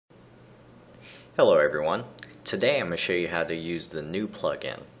Hello everyone. Today I'm going to show you how to use the new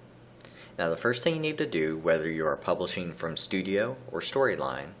plugin. Now the first thing you need to do, whether you are publishing from Studio or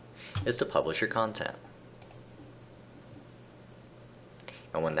Storyline, is to publish your content.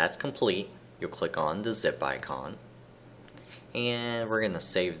 And when that's complete, you'll click on the zip icon and we're going to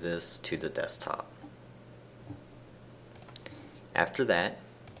save this to the desktop. After that,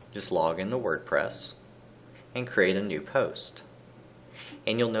 just log into WordPress and create a new post.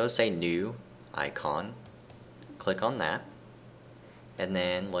 And you'll notice a new icon. Click on that, and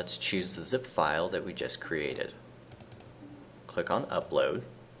then let's choose the zip file that we just created. Click on Upload.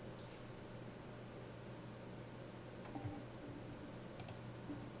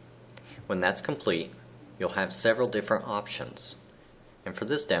 When that's complete, you'll have several different options. And for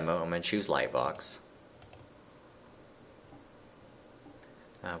this demo, I'm going to choose Lightbox.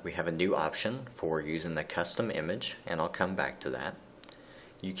 We have a new option for using the custom image, and I'll come back to that.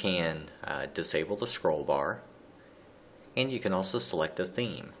 You can disable the scroll bar, and you can also select a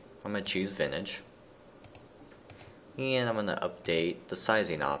theme. I'm going to choose Vintage, and I'm going to update the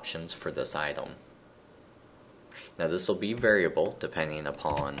sizing options for this item. Now this will be variable depending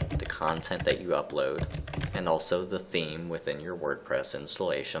upon the content that you upload and also the theme within your WordPress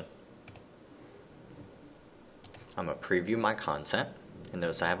installation. I'm going to preview my content, and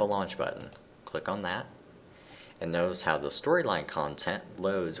notice I have a launch button. Click on that. And notice how the storyline content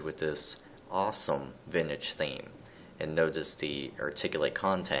loads with this awesome vintage theme. And notice the articulate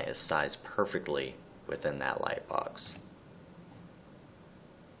content is sized perfectly within that lightbox.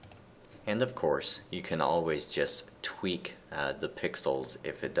 And of course, you can always just tweak the pixels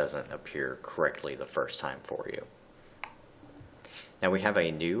if it doesn't appear correctly the first time for you. Now we have a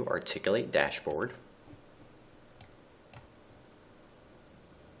new articulate dashboard.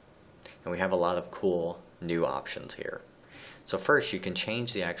 And we have a lot of cool new options here. So first, you can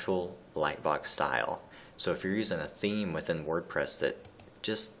change the actual lightbox style. So if you're using a theme within WordPress that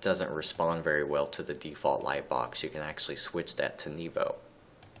just doesn't respond very well to the default lightbox, you can actually switch that to Nevo.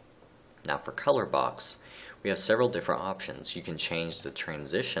 Now for color box, we have several different options. You can change the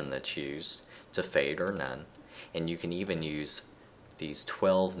transition that's used to fade or none, and you can even use these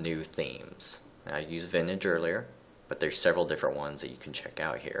 12 new themes. Now, I used Vintage earlier, but there's several different ones that you can check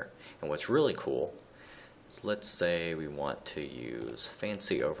out here. And what's really cool is, let's say we want to use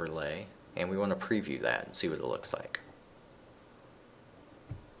Fancy Overlay, and we want to preview that and see what it looks like.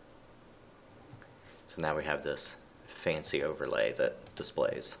 So now we have this fancy overlay that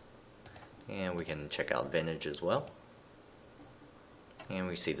displays. And we can check out Vintage as well. And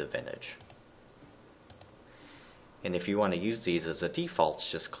we see the Vintage. And if you want to use these as the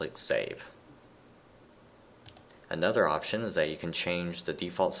defaults, just click Save. Another option is that you can change the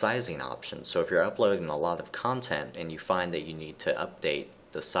default sizing option. So if you're uploading a lot of content and you find that you need to update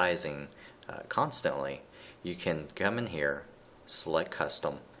the sizing constantly, you can come in here, select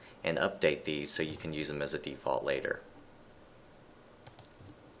Custom, and update these so you can use them as a default later.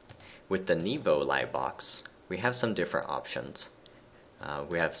 With the Nevo lightbox, we have some different options.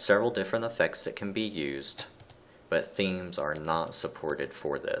 We have several different effects that can be used, but themes are not supported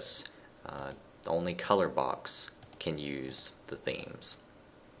for this. Only color box can use the themes.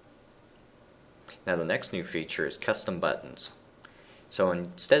 Now the next new feature is custom buttons. So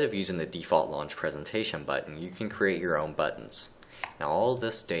instead of using the default launch presentation button, you can create your own buttons. Now all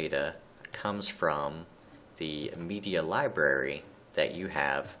this data comes from the media library that you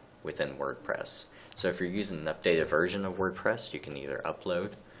have within WordPress. So if you're using an updated version of WordPress, you can either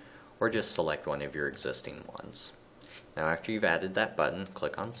upload or just select one of your existing ones. Now after you've added that button,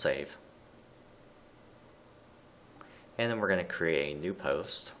 click on Save. And then we're going to create a new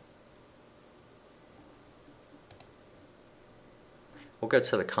post. We'll go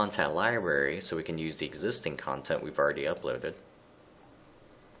to the content library so we can use the existing content we've already uploaded.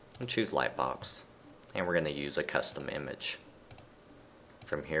 And choose Lightbox. And we're going to use a custom image.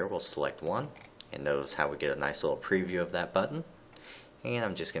 From here we'll select one, and notice how we get a nice little preview of that button. And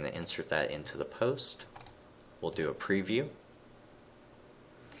I'm just going to insert that into the post. We'll do a preview.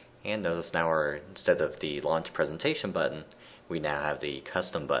 And notice now instead of the launch presentation button, we now have the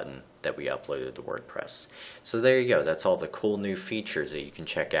custom button that we uploaded to WordPress. So there you go, that's all the cool new features that you can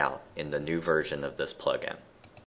check out in the new version of this plugin.